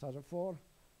 2004,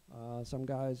 some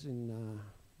guys in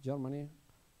Germany,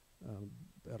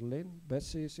 Berlin,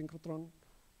 Bessie synchrotron,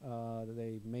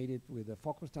 they made it with a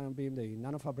focused ion beam. They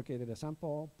nanofabricated a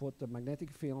sample, put the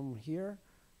magnetic film here,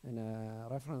 and a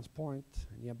reference point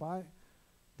nearby.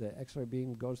 The X-ray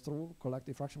beam goes through, collect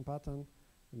diffraction pattern,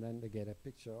 and then they get a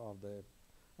picture of the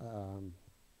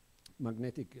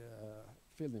magnetic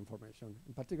field information.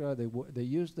 In particular, they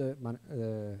use the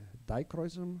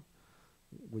dichroism,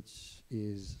 which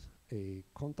is a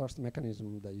contrast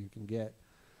mechanism that you can get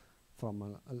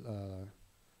from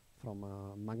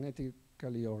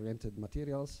magnetically oriented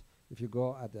materials. If you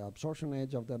go at the absorption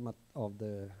edge of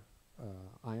the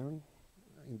ion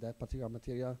in that particular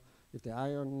material, if the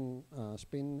ion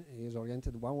spin is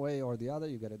oriented one way or the other,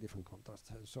 you get a different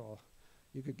contrast. So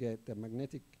you could get the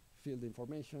magnetic field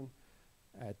information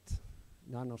at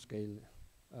nanoscale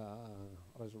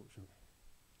resolution.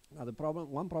 Now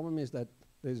one problem is that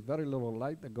there's very little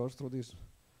light that goes through this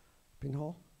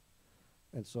pinhole,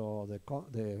 and so the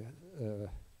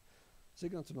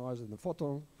signal to noise and the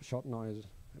photon shot noise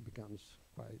becomes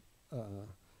quite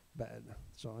bad.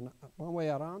 So one way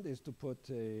around is to put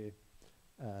a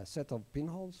set of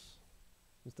pinholes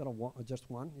instead of just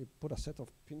one. You put a set of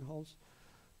pinholes.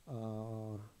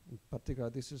 In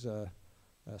particular, this is a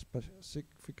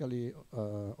specifically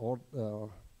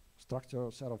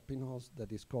structural set of pinholes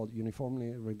that is called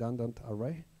uniformly redundant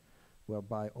array,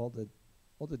 whereby all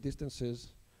the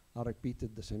distances are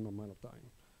repeated the same amount of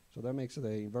time. So that makes the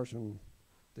inversion,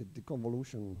 the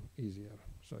deconvolution easier.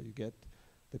 So you get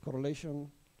the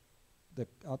correlation, the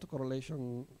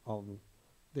autocorrelation of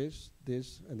this,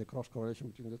 and the cross correlation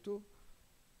between the two,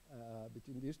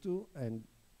 between these two, and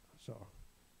so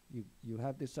you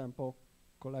have this sample,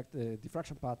 collect the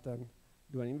diffraction pattern,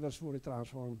 do an inverse Fourier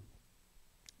transform,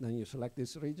 then you select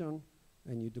this region,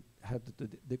 and you have to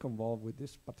deconvolve with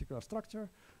this particular structure,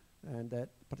 and that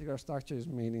particular structure is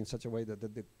made in such a way that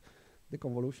the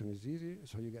convolution is easy,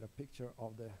 so you get a picture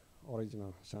of the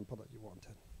original sample that you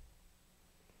wanted.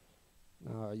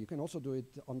 You can also do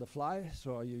it on the fly,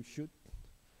 so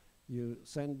you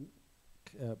send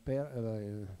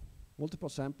multiple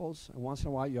samples, and once in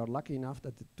a while you're lucky enough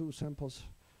that the two samples,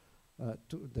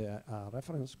 the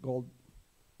reference gold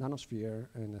nanosphere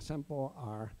and the sample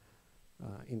are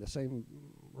in the same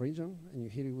region, and you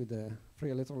hit it with a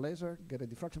free electron laser, get a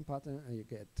diffraction pattern, and you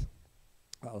get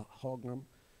a hologram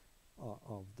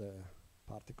of the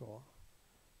particle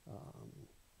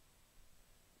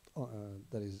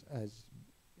that is as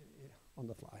on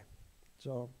the fly.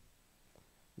 So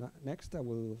next I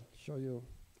will show you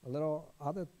a little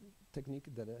other technique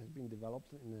that has been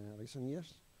developed in recent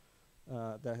years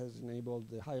that has enabled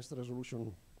the highest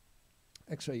resolution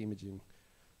X-ray imaging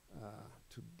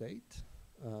to date.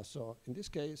 So in this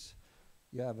case,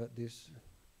 you have this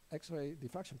X-ray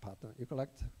diffraction pattern. You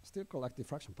still collect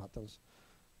diffraction patterns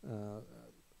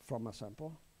from a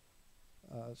sample.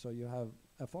 So you have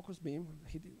a focus beam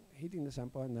hitting the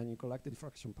sample, and then you collect the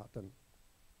diffraction pattern.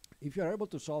 If you're able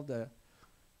to solve the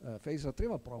phase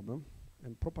retrieval problem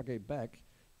and propagate back,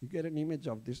 you get an image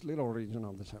of this little region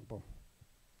of the sample.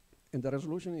 And the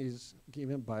resolution is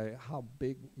given by how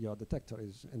big your detector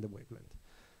is and the wavelength.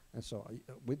 And so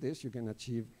with this, you can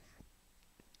achieve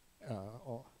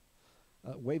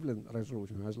wavelength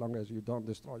resolution as long as you don't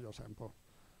destroy your sample.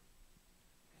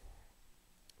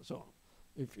 So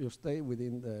if you stay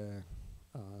within the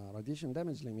radiation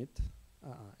damage limit,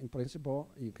 in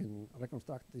principle, you can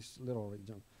reconstruct this little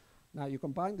region. Now, you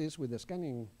combine this with the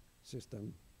scanning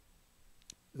system.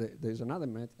 There's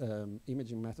another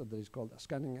imaging method that is called a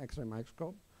scanning X-ray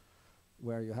microscope,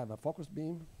 where you have a focus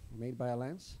beam made by a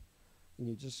lens, and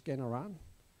you just scan around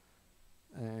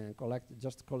and collect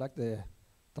the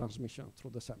transmission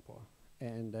through the sample.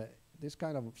 And this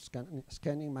kind of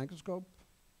scanning microscope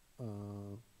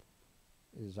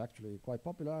is actually quite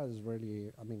popular. It's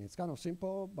really, I mean, it's kind of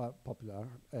simple, but popular.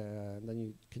 And then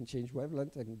you can change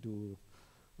wavelength and do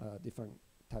different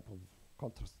type of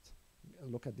contrast.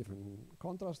 Look at different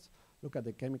contrasts, look at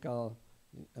the chemical,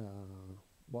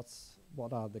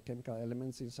 what are the chemical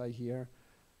elements inside here,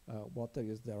 what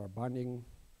is their binding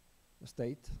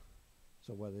state,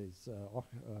 so whether it's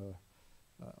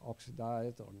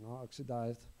oxidized or not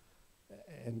oxidized,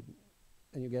 and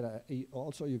you get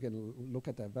also you can look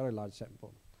at a very large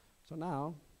sample. So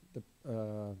now,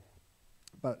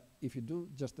 but if you do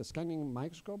just a scanning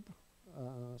microscope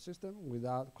system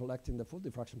without collecting the full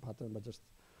diffraction pattern, but just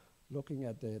looking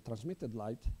at the transmitted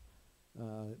light,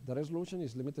 the resolution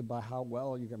is limited by how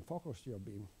well you can focus your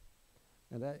beam.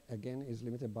 And that, again, is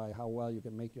limited by how well you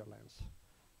can make your lens.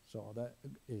 So that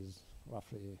is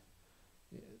roughly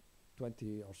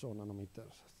 20 or so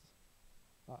nanometers.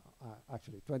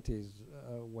 Actually, 20 is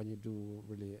when you do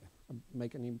really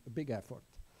make a big effort.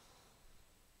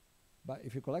 But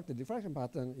if you collect the diffraction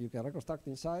pattern, you can reconstruct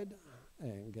inside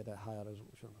and get a higher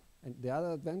resolution. And the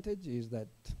other advantage is that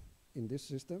in this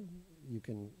system, you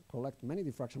can collect many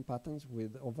diffraction patterns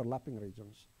with overlapping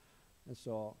regions. And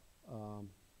so,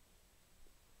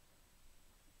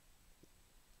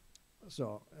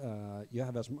 you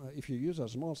have if you use a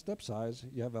small step size,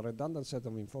 you have a redundant set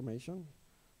of information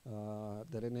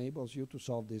that enables you to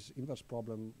solve this inverse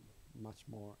problem much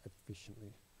more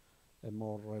efficiently and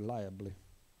more reliably.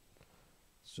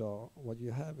 So what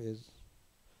you have is,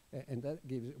 and that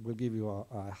will give you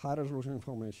a high resolution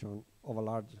information of a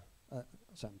large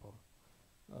sample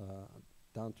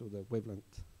down to the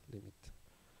wavelength limit.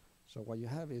 So what you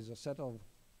have is a set of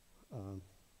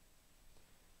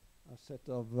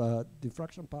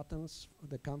diffraction patterns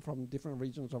that come from different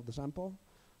regions of the sample.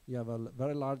 You have a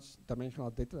very large dimensional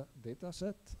data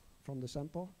set from the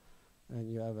sample,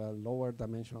 and you have a lower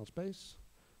dimensional space.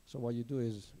 So what you do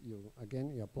is you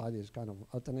apply these kind of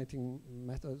alternating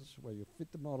methods where you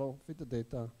fit the model, fit the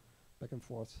data back and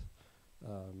forth.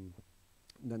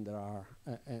 Then there are,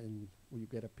 and you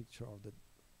get a picture of the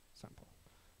sample.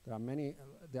 There are many,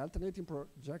 the alternating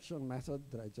projection method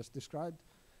that I just described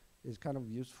is kind of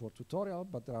used for tutorial,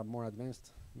 but there are more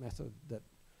advanced methods that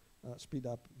speed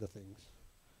up the things.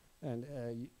 And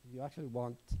you actually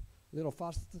want little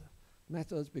fast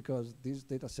methods because these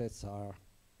data sets are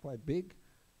quite big,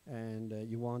 and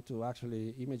you want to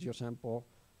actually image your sample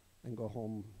and go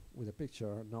home with a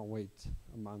picture, not wait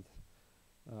a month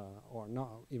or not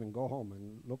even go home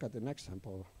and look at the next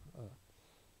sample.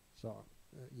 So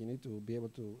you need to be able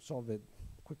to solve it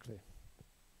quickly.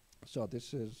 So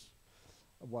this is,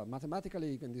 well,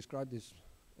 mathematically you can describe this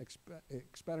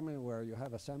experiment where you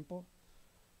have a sample,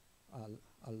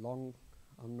 a long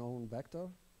unknown vector.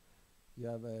 You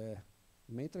have a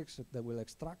matrix that will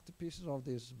extract pieces of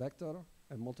this vector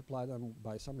and multiply them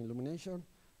by some illumination,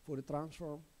 fully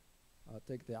transform,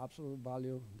 take the absolute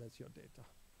value, that's your data.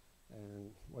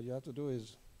 And what you have to do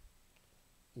is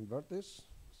invert this.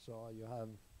 So you have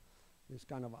this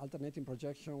kind of alternating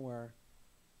projection where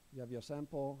you have your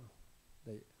sample,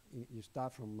 you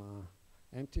start from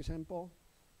empty sample,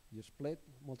 you split,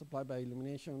 multiply by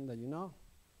illumination that you know,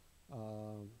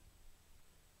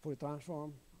 fully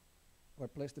transform,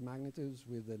 replace the magnitudes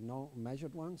with the no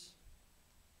measured ones,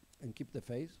 and keep the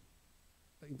phase,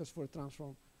 inverse fully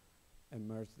transform, and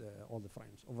merge all the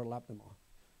frames, overlap them all,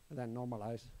 and then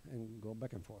normalize and go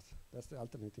back and forth. That's the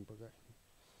alternating projection.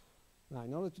 Now,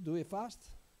 in order to do it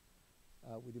fast,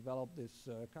 we developed this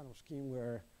kind of scheme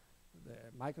where the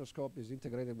microscope is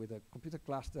integrated with a computer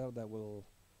cluster that will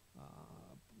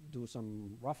do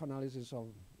some rough analysis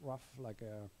of like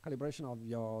a calibration of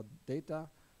your data,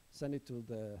 send it to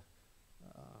the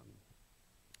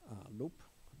loop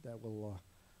that will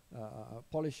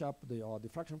polish up your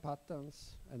diffraction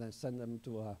patterns, and then send them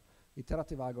to a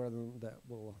iterative algorithm that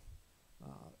will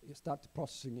start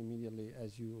processing immediately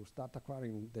as you start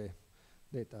acquiring the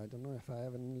data. I don't know if I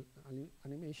have an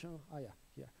animation. Ah, yeah,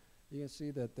 here. You can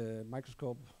see that the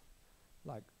microscope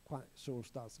like quite soon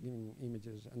starts giving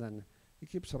images, and then it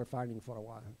keeps refining for a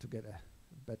while to get a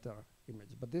better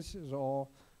image. But this is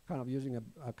all kind of using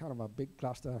a kind of a big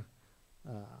cluster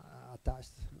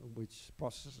attached, which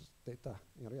processes data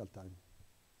in real time.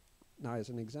 Now, as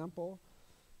an example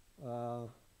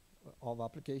of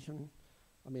application,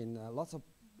 I mean,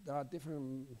 there are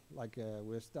different, like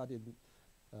we studied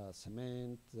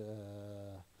cement,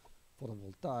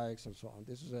 photovoltaics, and so on.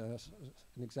 This is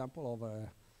an example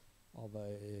of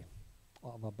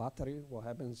a battery. What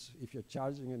happens if you're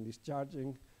charging and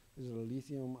discharging? This is a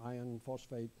lithium iron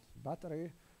phosphate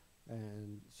battery,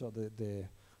 and so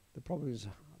the problem is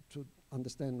to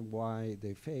understand why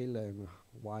they fail and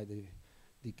why they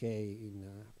decay in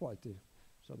quality.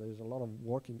 So there is a lot of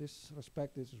work in this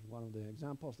respect. This is one of the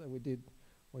examples that we did,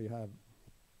 where you have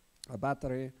a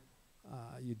battery,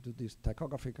 you do this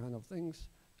tachography kind of things.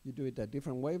 You do it at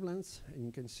different wavelengths, and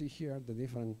you can see here the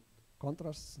different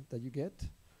contrasts that you get.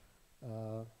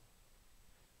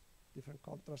 Different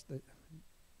contrasts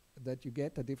that you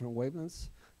get at different wavelengths,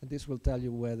 and this will tell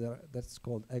you whether that's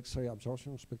called X-ray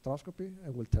absorption spectroscopy,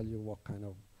 and will tell you what kind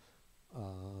of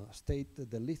state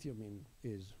the lithium in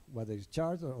is, whether it's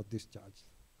charged or discharged.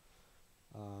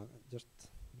 Just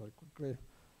very quickly,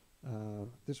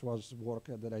 this was work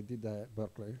that I did at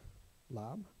Berkeley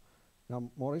lab. Now,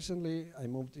 more recently, I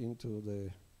moved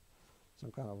into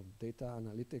some kind of data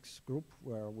analytics group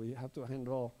where we have to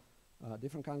handle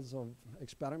different kinds of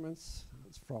experiments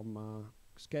from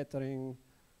scattering,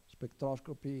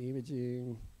 spectroscopy,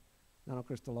 imaging,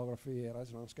 nanocrystallography,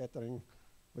 resonance scattering.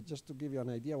 But just to give you an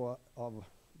idea of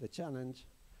the challenge,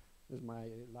 this is my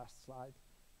last slide.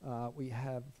 We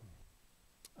have,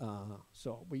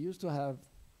 so we used to have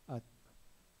a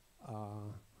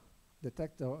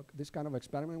detector, this kind of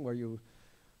experiment where you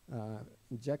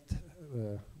inject,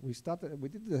 we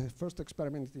did the first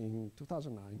experiment in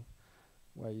 2009,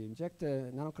 where you inject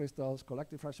nanocrystals,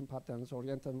 collect diffraction patterns,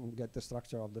 orient them, and get the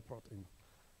structure of the protein.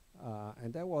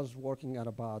 And that was working at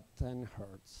about 10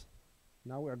 hertz.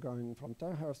 Now we're going from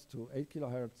 10 hertz to 8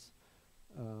 kilohertz,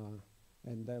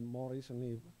 and then more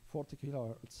recently 40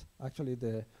 kilohertz. Actually,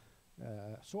 the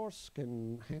source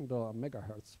can handle a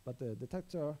megahertz, but the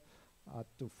detector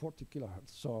to 40 kilohertz.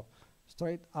 So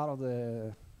straight out of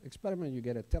the experiment, you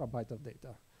get a terabyte of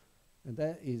data. And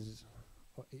that is,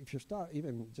 if you start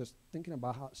even just thinking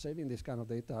about saving this kind of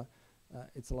data,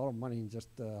 it's a lot of money in just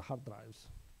hard drives.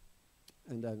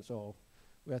 And then so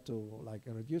we have to like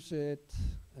reduce it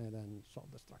and then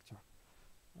solve the structure.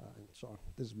 And so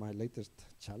this is my latest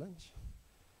challenge.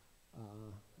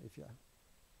 If you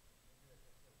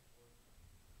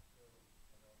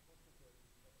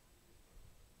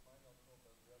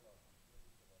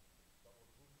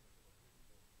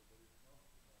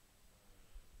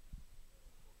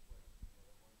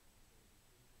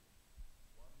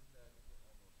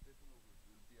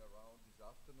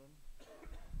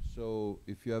So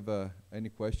if you have any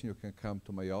question, you can come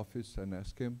to my office and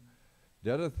ask him.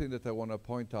 The other thing that I want to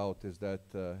point out is that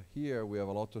here we have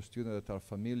a lot of students that are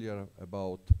familiar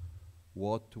about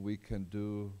what we can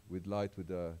do with light with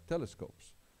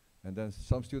telescopes. And then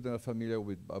some students are familiar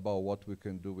with about what we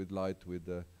can do with light with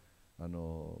I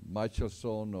know,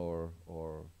 Michelson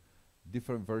or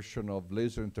different version of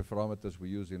laser interferometers we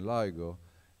use in LIGO.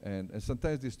 And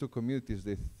sometimes these two communities,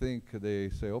 they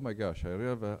say, oh my gosh, I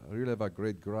really have a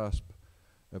great grasp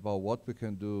about what we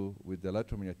can do with the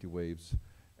electromagnetic waves.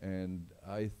 And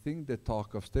I think the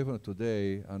talk of Stefano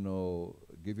today, I know,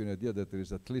 give you an idea that there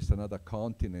is at least another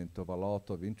continent of a lot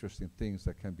of interesting things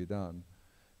that can be done.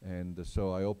 And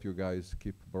so I hope you guys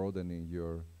keep broadening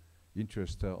your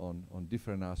interest on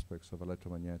different aspects of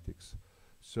electromagnetics.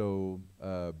 So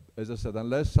as I said,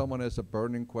 unless someone has a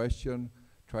burning question,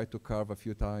 try to carve a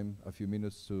few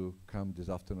minutes to come this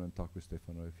afternoon and talk with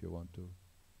Stefano if you want to.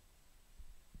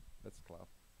 Let's clap.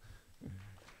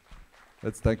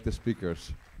 Let's thank the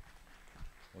speakers.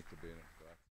 Molto bene.